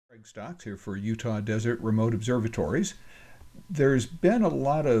Greg Stocks here for Utah Desert Remote Observatories. There's been a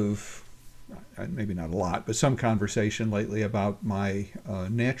lot of, maybe not a lot, but some conversation lately about my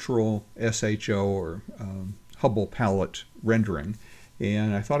natural SHO or Hubble palette rendering.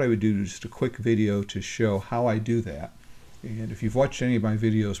 And I thought I would do just a quick video to show how I do that. And if you've watched any of my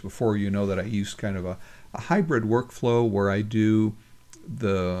videos before, you know that I use kind of a hybrid workflow where I do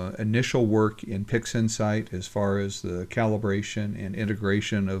the initial work in PixInsight as far as the calibration and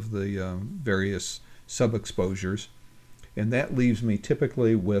integration of the various sub-exposures. And that leaves me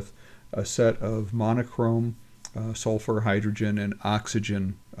typically with a set of monochrome sulfur, hydrogen, and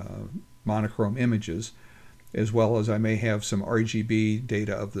oxygen monochrome images, as well as I may have some RGB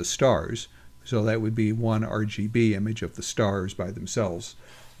data of the stars. So that would be one RGB image of the stars by themselves.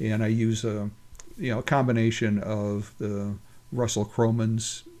 And I use a combination of the Russell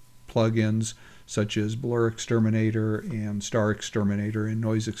Croman's plugins such as Blur Exterminator and Star Exterminator and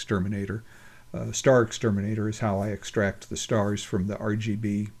Noise Exterminator. Star Exterminator is how I extract the stars from the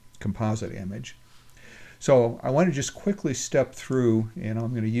RGB composite image. So I want to just quickly step through, and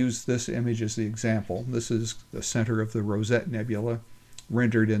I'm going to use this image as the example. This is the center of the Rosette Nebula,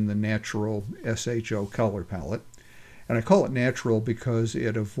 rendered in the natural SHO color palette. And I call it natural because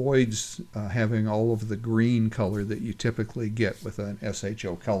it avoids having all of the green color that you typically get with an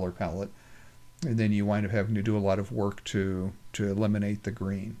SHO color palette. And then you wind up having to do a lot of work to eliminate the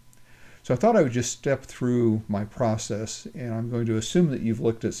green. So I thought I would just step through my process, and I'm going to assume that you've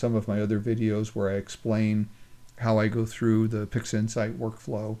looked at some of my other videos where I explain how I go through the PixInsight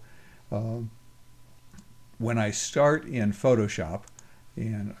workflow. When I start in Photoshop,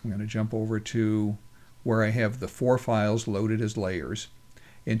 and I'm going to jump over to where I have the 4 files loaded as layers.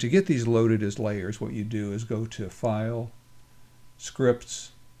 And to get these loaded as layers, what you do is go to File,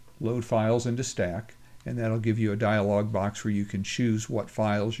 Scripts, Load Files into Stack, and that'll give you a dialog box where you can choose what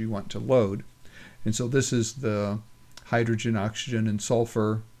files you want to load. And so this is the hydrogen, oxygen, and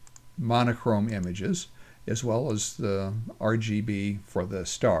sulfur monochrome images, as well as the RGB for the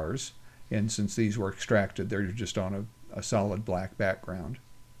stars. And since these were extracted, they're just on a solid black background.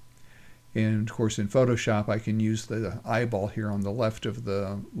 And of course in Photoshop I can use the eyeball here on the left of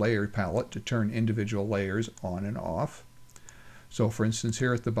the layer palette to turn individual layers on and off. So for instance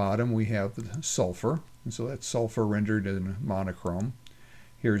here at the bottom we have the sulfur, and so that's sulfur rendered in monochrome.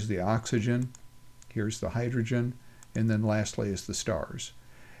 Here's the oxygen, here's the hydrogen, and then lastly is the stars.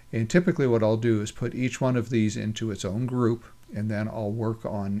 And typically what I'll do is put each one of these into its own group, and then I'll work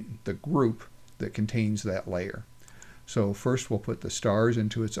on the group that contains that layer. So first we'll put the stars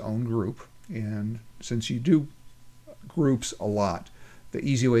into its own group, and since you do groups a lot, the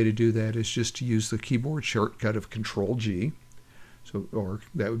easy way to do that is just to use the keyboard shortcut of Control-G. So, or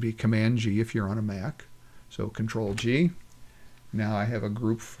that would be Command-G if you're on a Mac. So Control-G. Now I have a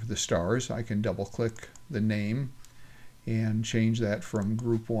group for the stars. I can double-click the name and change that from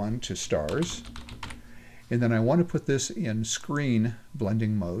Group 1 to Stars. And then I want to put this in screen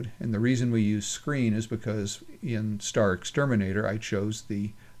blending mode. And the reason we use screen is because in Star Exterminator, I chose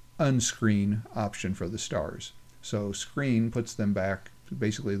the unscreen option for the stars. So screen puts them back to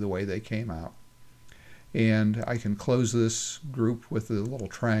basically the way they came out. And I can close this group with the little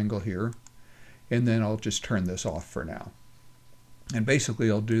triangle here. And then I'll just turn this off for now. And basically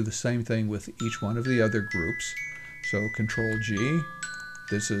I'll do the same thing with each one of the other groups. So Control-G,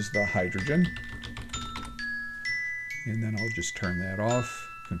 this is the hydrogen. And then I'll just turn that off.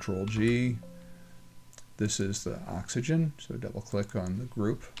 Control-G. This is the oxygen, so double click on the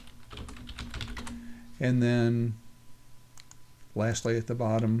group. And then lastly at the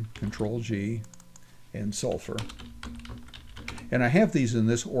bottom, Control-G and sulfur. And I have these in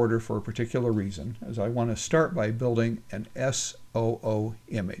this order for a particular reason, as I want to start by building an SOO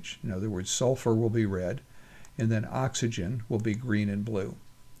image. In other words, sulfur will be red, and then oxygen will be green and blue.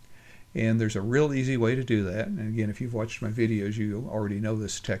 And there's a real easy way to do that. And again, if you've watched my videos, you already know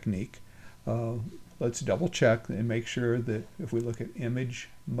this technique. Let's double check and make sure that if we look at image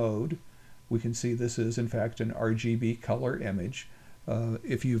mode, we can see this is in fact an RGB color image.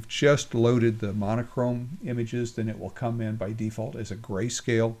 If you've just loaded the monochrome images, then it will come in by default as a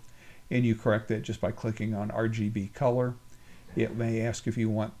grayscale. And you correct that just by clicking on RGB color. It may ask if you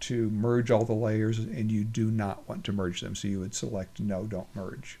want to merge all the layers, and you do not want to merge them. So you would select no, don't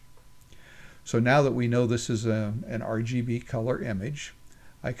merge. So now that we know this is an RGB color image,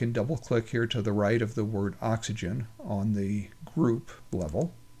 I can double click here to the right of the word oxygen on the group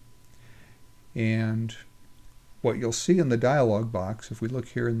level. And what you'll see in the dialog box, if we look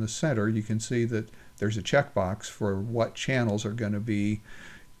here in the center, you can see that there's a checkbox for what channels are going to be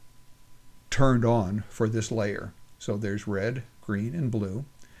turned on for this layer. So there's red, green, and blue.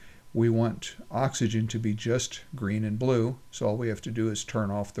 we want oxygen to be just green and blue, so all we have to do is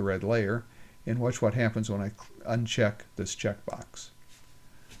turn off the red layer, and watch what happens when I uncheck this checkbox.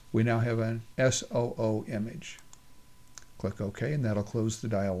 We now have an SHO image. Click OK, and that'll close the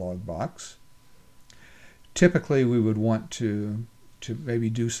dialog box. Typically, we would want to maybe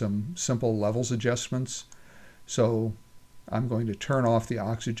do some simple levels adjustments. So I'm going to turn off the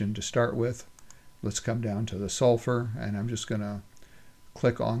oxygen to start with. Let's come down to the sulfur, and I'm just going to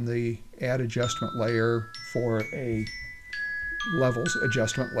click on the Add Adjustment layer for a levels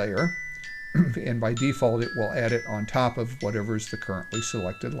adjustment layer. And by default, it will add it on top of whatever is the currently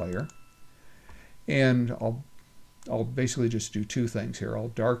selected layer. And I'll basically just do two things here. I'll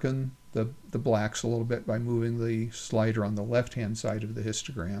darken the blacks a little bit by moving the slider on the left-hand side of the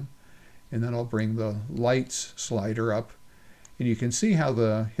histogram. And then I'll bring the lights slider up. And you can see how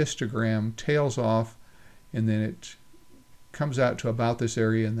the histogram tails off, and then it comes out to about this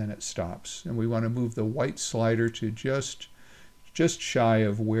area, and then it stops. And we want to move the white slider to just shy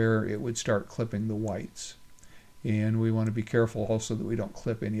of where it would start clipping the whites. And we want to be careful also that we don't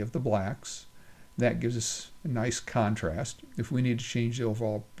clip any of the blacks. That gives us a nice contrast. If we need to change the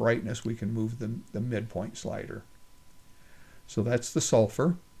overall brightness, we can move the midpoint slider. So that's the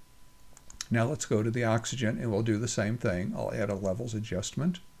sulfur. Now let's go to the oxygen, and we'll do the same thing. I'll add a levels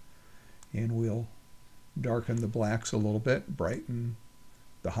adjustment, and we'll darken the blacks a little bit, brighten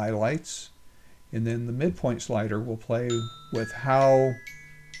the highlights, and then the midpoint slider will play with how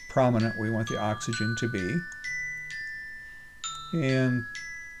prominent we want the oxygen to be. And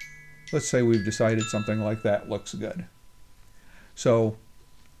let's say we've decided something like that looks good. So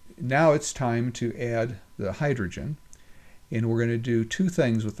now it's time to add the hydrogen, and we're going to do two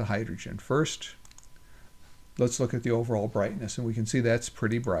things with the hydrogen. First, let's look at the overall brightness, and we can see that's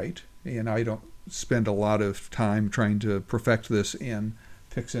pretty bright, and I don't spend a lot of time trying to perfect this in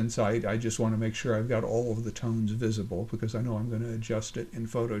PixInsight. I just want to make sure I've got all of the tones visible because I know I'm going to adjust it in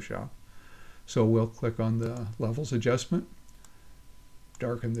Photoshop. So we'll click on the levels adjustment,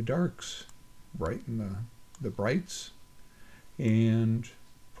 darken the darks, brighten the brights, and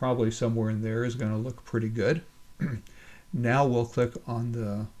probably somewhere in there is going to look pretty good. Now we'll click on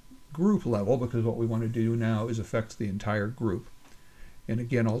the group level, because what we want to do now is affect the entire group. And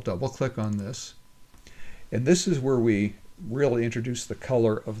again, I'll double click on this. And this is where we really introduce the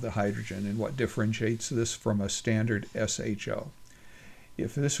color of the hydrogen and what differentiates this from a standard SHO.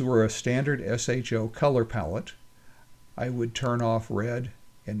 If this were a standard SHO color palette, I would turn off red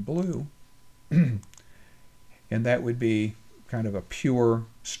and blue, and that would be kind of a pure,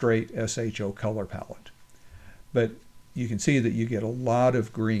 straight SHO color palette. But you can see that you get a lot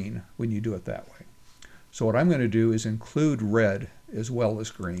of green when you do it that way. So what I'm going to do is include red as well as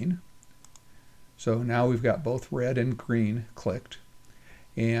green. So now we've got both red and green clicked.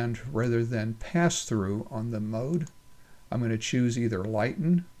 And rather than pass through on the mode, I'm going to choose either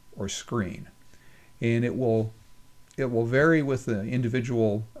lighten or screen. And it will vary with the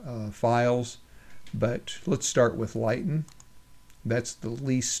individual files, but let's start with lighten. That's the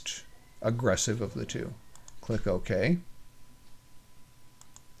least aggressive of the two. Click OK.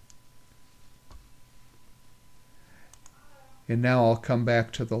 And now I'll come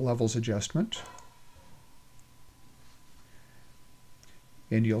back to the levels adjustment.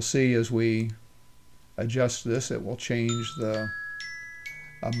 And you'll see as we adjust this, it will change the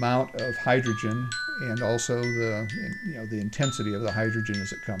amount of hydrogen and also the intensity of the hydrogen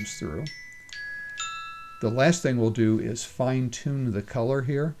as it comes through. The last thing we'll do is fine-tune the color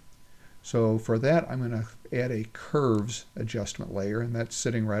here. So for that, I'm going to add a curves adjustment layer, and that's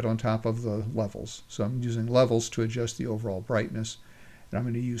sitting right on top of the levels. So I'm using levels to adjust the overall brightness, and I'm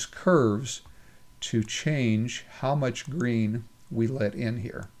going to use curves to change how much green we let in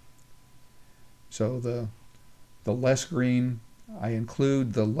here. So the less green I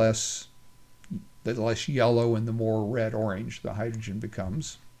include, the less yellow and the more red-orange the hydrogen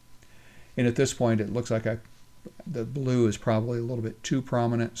becomes. And at this point, it looks like the blue is probably a little bit too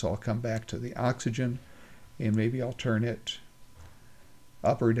prominent, so I'll come back to the oxygen, and maybe I'll turn it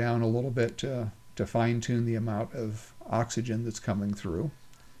up or down a little bit to fine-tune the amount of oxygen that's coming through.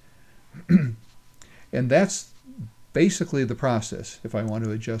 And that's basically the process. If I want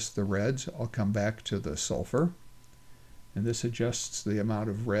to adjust the reds, I'll come back to the sulfur, and this adjusts the amount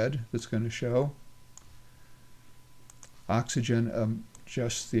of red that's going to show. Oxygen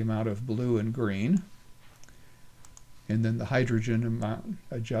adjusts the amount of blue and green, and then the hydrogen amount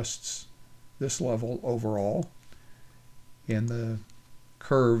adjusts this level overall, and the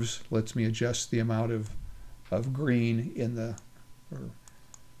curves lets me adjust the amount of green in the, or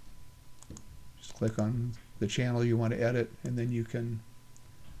just click on the channel you want to edit, and then you can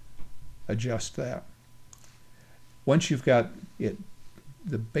adjust that. Once you've got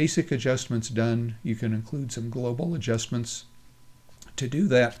the basic adjustments done, you can include some global adjustments. To do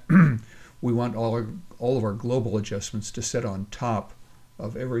that, we want all of our global adjustments to sit on top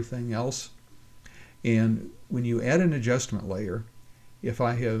of everything else. And when you add an adjustment layer, if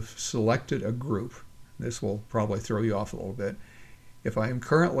I have selected a group, this will probably throw you off a little bit. If I am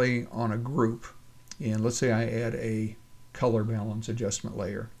currently on a group, and let's say I add a color balance adjustment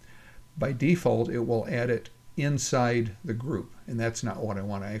layer, by default it will add it inside the group, and that's not what I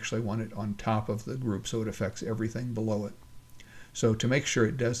want. I actually want it on top of the group so it affects everything below it. So to make sure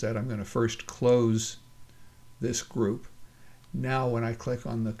it does that, I'm going to first close this group. Now when I click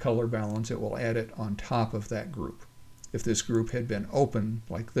on the color balance, it will add it on top of that group. If this group had been open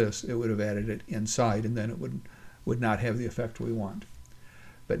like this, it would have added it inside, and then it would not have the effect we want.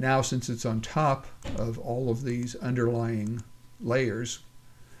 But now, since it's on top of all of these underlying layers,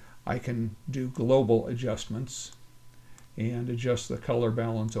 I can do global adjustments and adjust the color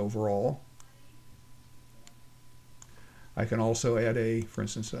balance overall. I can also add for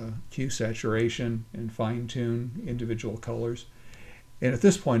instance, a hue saturation and fine-tune individual colors. And at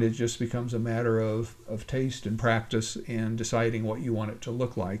this point, it just becomes a matter of taste and practice and deciding what you want it to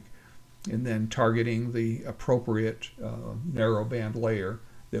look like, and then targeting the appropriate narrow band layer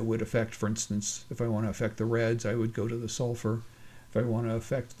that would affect, for instance, if I want to affect the reds, I would go to the sulfur. If I want to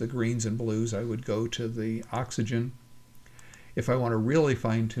affect the greens and blues, I would go to the oxygen. If I want to really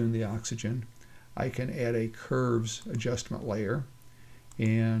fine-tune the oxygen, I can add a curves adjustment layer,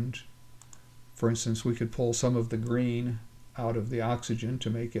 and for instance, we could pull some of the green out of the oxygen to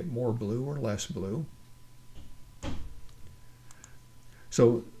make it more blue or less blue.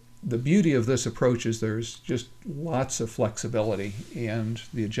 So the beauty of this approach is there's just lots of flexibility, and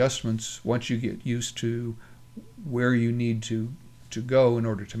the adjustments, once you get used to where you need to go in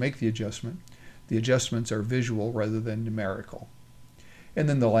order to make the adjustments are visual rather than numerical. And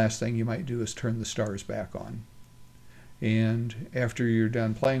then the last thing you might do is turn the stars back on. And after you're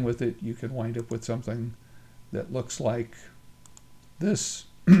done playing with it, you can wind up with something that looks like this,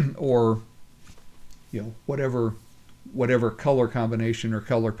 or whatever color combination or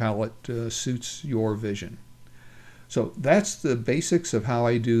color palette suits your vision. So that's the basics of how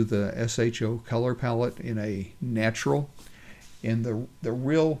I do the SHO color palette in a natural. And the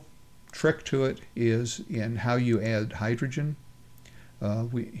real trick to it is in how you add hydrogen.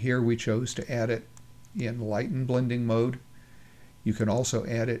 Here we chose to add it in lighten blending mode. You can also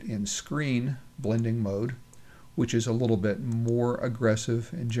add it in screen blending mode, which is a little bit more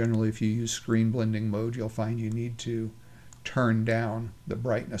aggressive, and generally if you use screen blending mode, you'll find you need to turn down the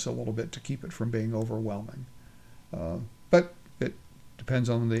brightness a little bit to keep it from being overwhelming. But it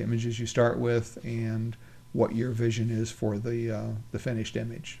depends on the images you start with and what your vision is for the finished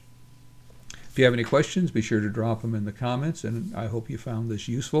image. If you have any questions, be sure to drop them in the comments, and I hope you found this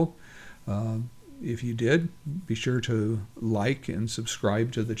useful. If you did, be sure to like and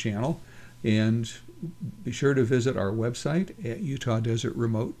subscribe to the channel, and be sure to visit our website at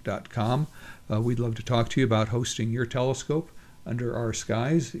utahdesertremote.com. We'd love to talk to you about hosting your telescope under our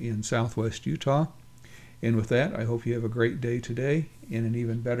skies in southwest Utah. And with that, I hope you have a great day today and an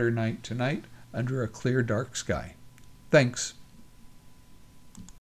even better night tonight under a clear, dark sky. Thanks.